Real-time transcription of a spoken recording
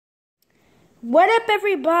What up,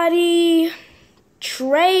 everybody?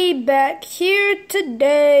 Trey back here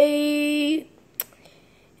today.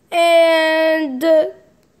 And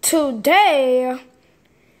today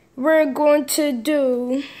we're going to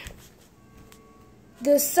do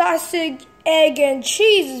the sausage, egg, and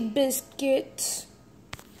cheese biscuit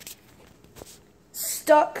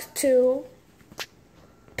stuck to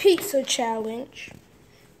pizza challenge.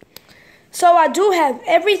 So I do have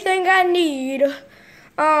everything I need.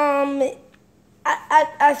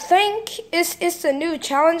 I think it's a new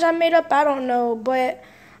challenge I made up. I don't know, but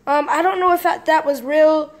I don't know if that was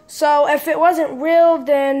real. So if it wasn't real,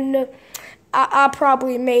 then I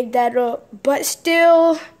probably made that up. But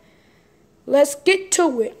still, let's get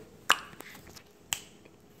to it.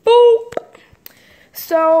 Boop.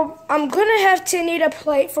 So I'm gonna have to need a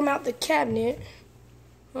plate from out the cabinet.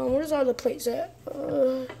 Where's all the plates at?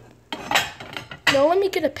 No, let me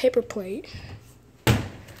get a paper plate.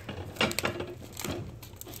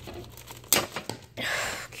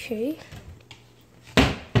 Okay.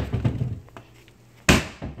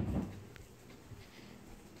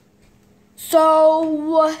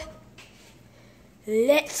 So,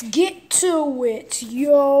 let's get to it,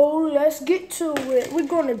 yo. Let's get to it. We're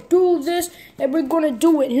gonna do this, and we're gonna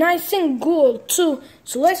do it nice and good, too.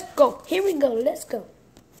 So, let's go. Here we go. Let's go.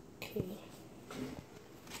 Okay.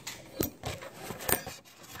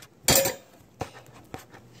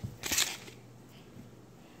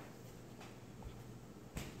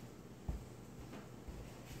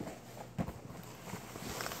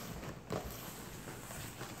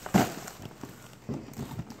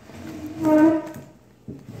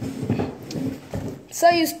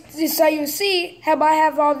 So you see how I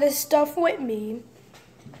have all this stuff with me,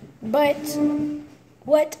 but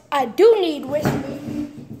what I do need with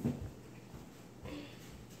me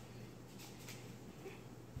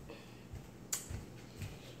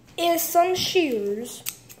is some shears.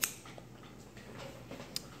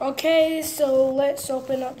 Okay, so let's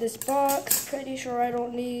open up this box. Pretty sure I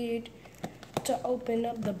don't need to open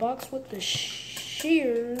up the box with the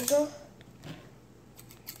shears.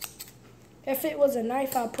 If it was a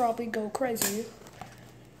knife, I'd probably go crazy.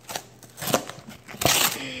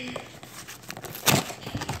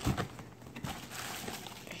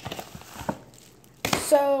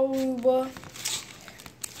 So,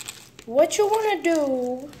 what you want to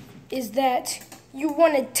do is that you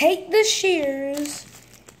want to take the shears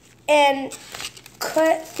and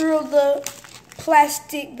cut through the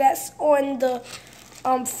plastic that's on the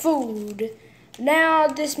food. Now,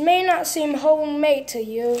 this may not seem homemade to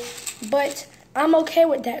you, but I'm okay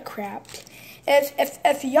with that crap.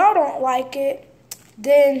 If y'all don't like it,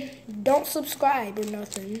 then don't subscribe or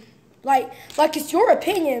nothing. Like it's your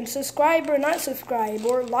opinion. Subscribe or not subscribe,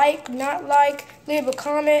 or like, not like, leave a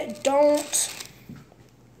comment.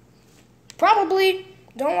 Probably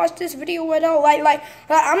don't watch this video at all. Like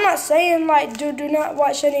I'm not saying do not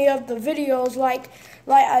watch any of the videos.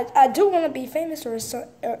 I do want to be famous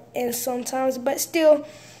and sometimes, but still.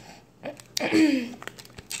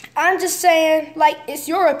 I'm just saying, it's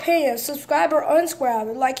your opinion. Subscribe or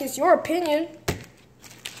unsubscribe. It's your opinion.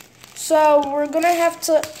 So, we're going to have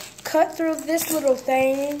to cut through this little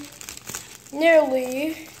thing.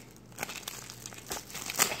 Nearly.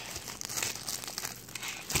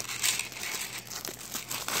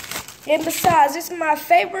 And besides, it's my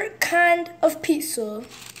favorite kind of pizza.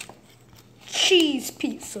 Cheese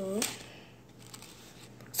pizza.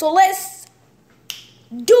 So, let's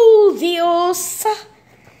do this.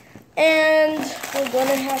 And we're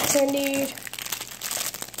gonna have to need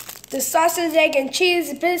the sausage, egg, and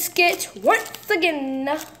cheese biscuit once again.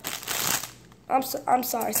 I'm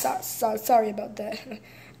sorry about that.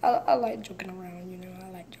 I like joking around, you know. I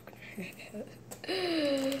like joking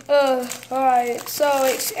around. All right. So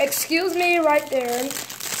excuse me right there.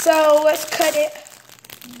 So let's cut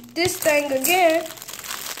this thing again,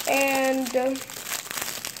 and.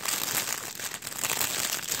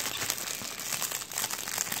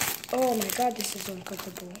 Oh my God, this is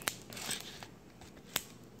uncomfortable.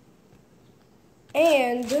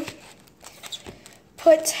 And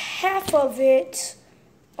put half of it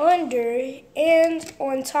under and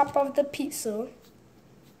on top of the pizza.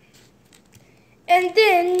 And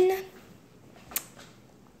then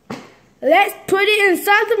let's put it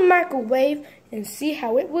inside the microwave and see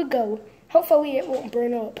how it will go. Hopefully it won't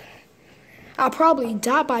burn up. I'll probably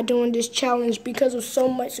die by doing this challenge because of so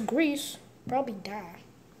much grease. Probably die.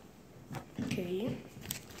 Okay.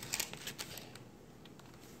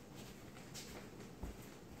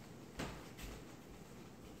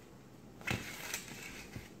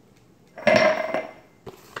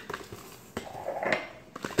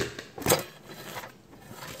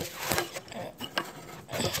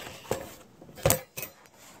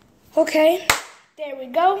 Okay, there we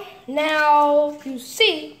go. Now, you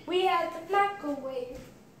see, we have the microwave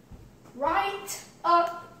right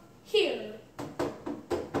up here.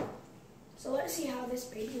 So let's see how this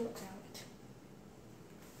baby works out.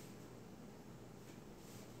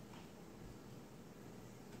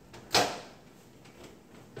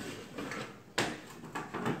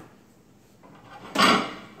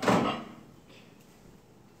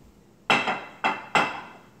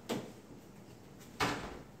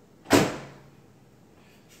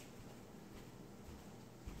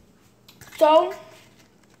 So,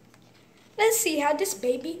 let's see how this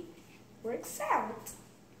baby works out.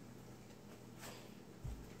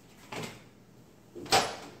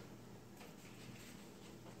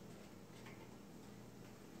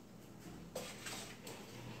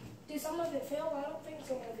 Did some of it fail? I don't think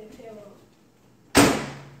some of it failed.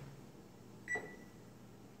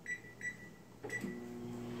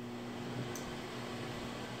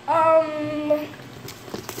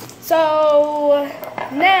 So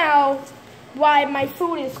now, while my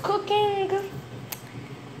food is cooking,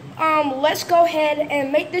 let's go ahead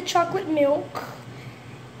and make the chocolate milk.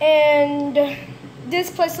 And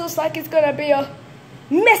this place looks like it's gonna be a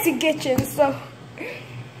messy kitchen, so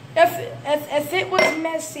if it was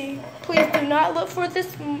messy, please do not look for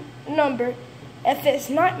this number. If it's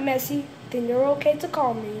not messy, then you're okay to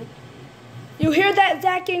call me. You hear that,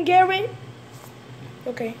 Zach and Gary?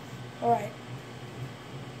 Okay, all right.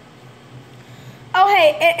 Oh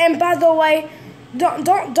hey, and by the way,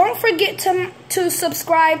 don't forget to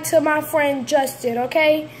subscribe to my friend Justin.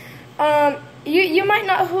 Okay, you might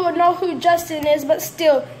not know who Justin is, but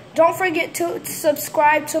still, don't forget to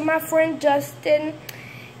subscribe to my friend Justin.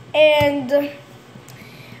 And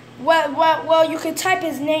well, you could type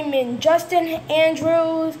his name in, Justin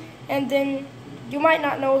Andrews, and then you might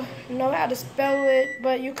not know how to spell it,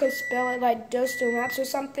 but you could spell it like Justin Raps or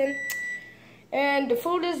something. And the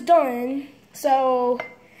food is done, so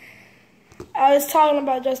I was talking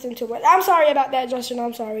about Justin too much. I'm sorry about that, Justin.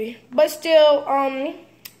 I'm sorry, but still,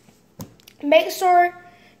 make sure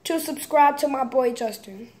to subscribe to my boy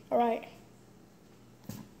Justin. All right.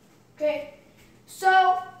 Okay.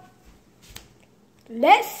 So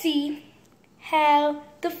let's see how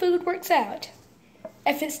the food works out.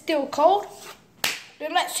 If it's still cold,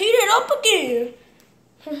 then let's heat it up again.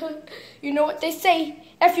 You know what they say,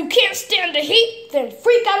 if you can't stand the heat, then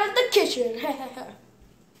freak out of the kitchen.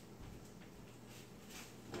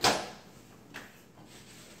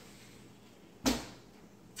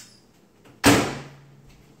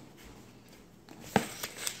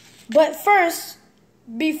 But first,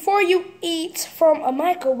 before you eat from a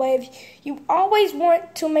microwave, you always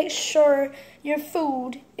want to make sure your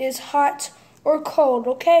food is hot or cold,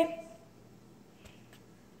 okay?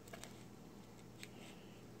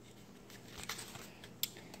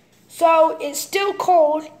 So it's still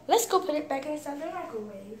cold. Let's go put it back inside the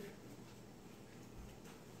microwave.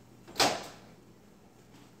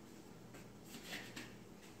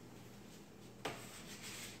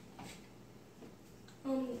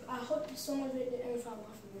 I hope some of it didn't fall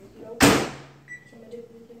off of it, you know? Some of it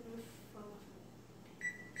didn't fall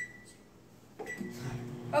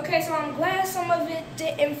off. Okay, so I'm glad some of it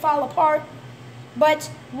didn't fall apart. But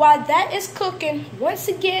while that is cooking, once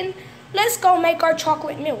again, let's go make our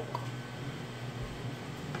chocolate milk.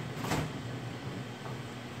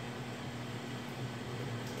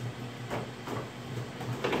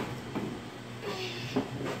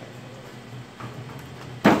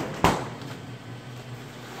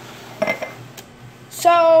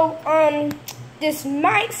 So, this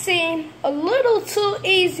might seem a little too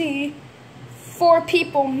easy for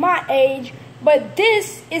people my age, but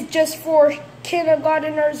this is just for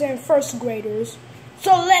kindergarteners and first graders.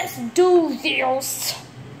 So let's do this.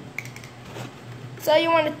 So you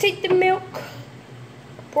want to take the milk,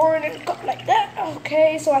 pour it in a cup like that.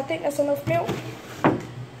 Okay, so I think that's enough milk.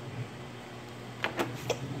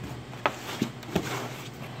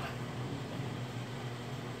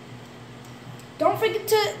 Don't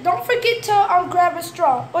forget to grab a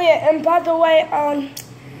straw. Oh yeah, and by the way,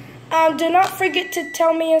 do not forget to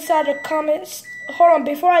tell me inside the comments. Hold on,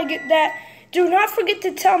 before I get that, do not forget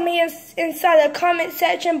to tell me inside the comment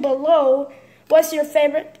section below what's your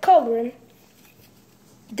favorite color.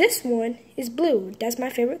 This one is blue. That's my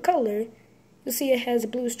favorite color. You'll see it has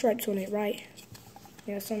blue stripes on it, right?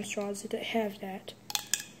 Yeah, some straws that have that.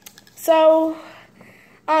 So,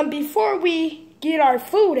 before we get our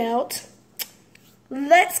food out,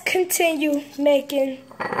 let's continue making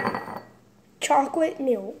chocolate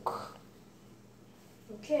milk.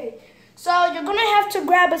 Okay, So you're gonna have to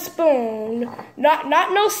grab a spoon, not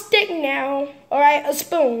no stick now, all right, a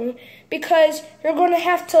spoon, because you're gonna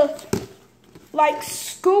have to like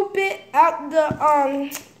scoop it out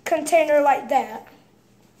the container like that.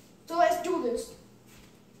 So let's do this.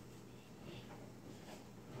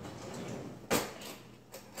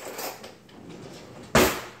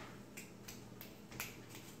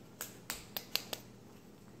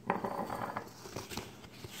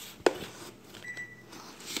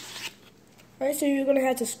 Alright, so you're gonna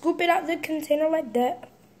have to scoop it out the container like that.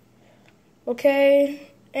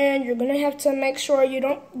 Okay, and you're gonna have to make sure you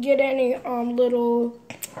don't get any little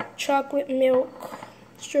chocolate milk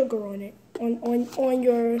sugar on it on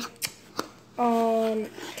your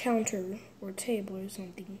counter or table or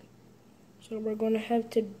something. So we're gonna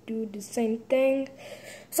have to do the same thing.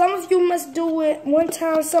 Some of you must do it one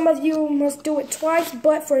time, some of you must do it twice,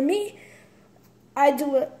 but for me, I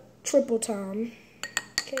do it triple time.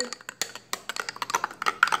 Okay.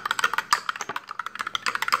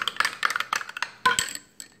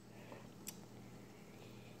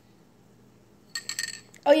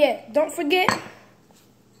 Oh yeah, don't forget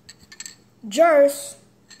jars.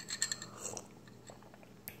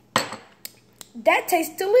 That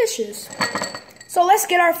tastes delicious. So let's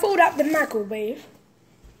get our food out the microwave.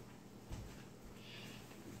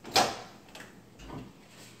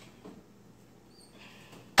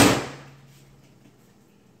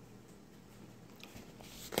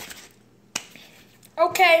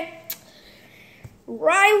 Okay.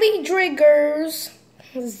 Riley Driggers,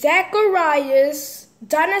 Zacharias,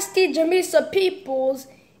 Dynasty Jamisa Peoples,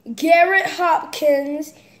 Garrett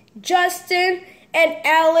Hopkins, Justin, and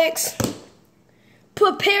Alex.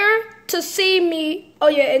 Prepare to see me. Oh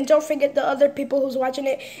yeah, and don't forget the other people who's watching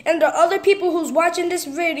it. And the other people who's watching this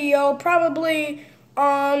video, probably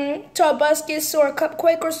Tobuscus or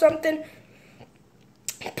Cupquake or something.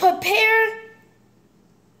 Prepare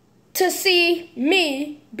to see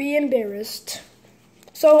me be embarrassed.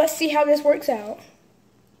 So let's see how this works out.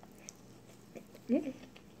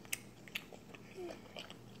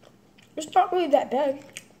 It's not really that bad.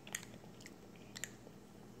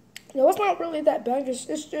 No, it's not really that bad. It's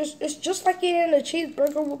just like eating a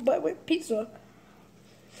cheeseburger but with pizza.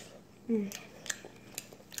 It's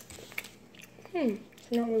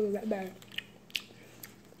not really that bad.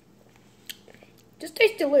 Just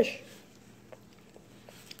tastes delish.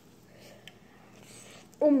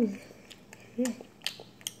 Oh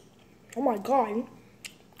my god.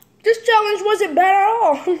 This challenge wasn't bad at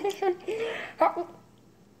all.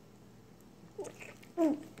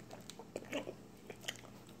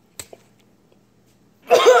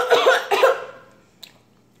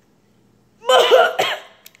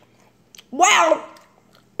 Wow.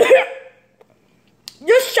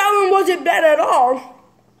 This challenge wasn't bad at all.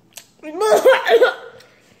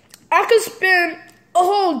 I could spend a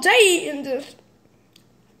whole day eating this.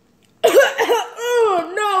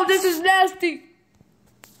 Oh no, this is nasty.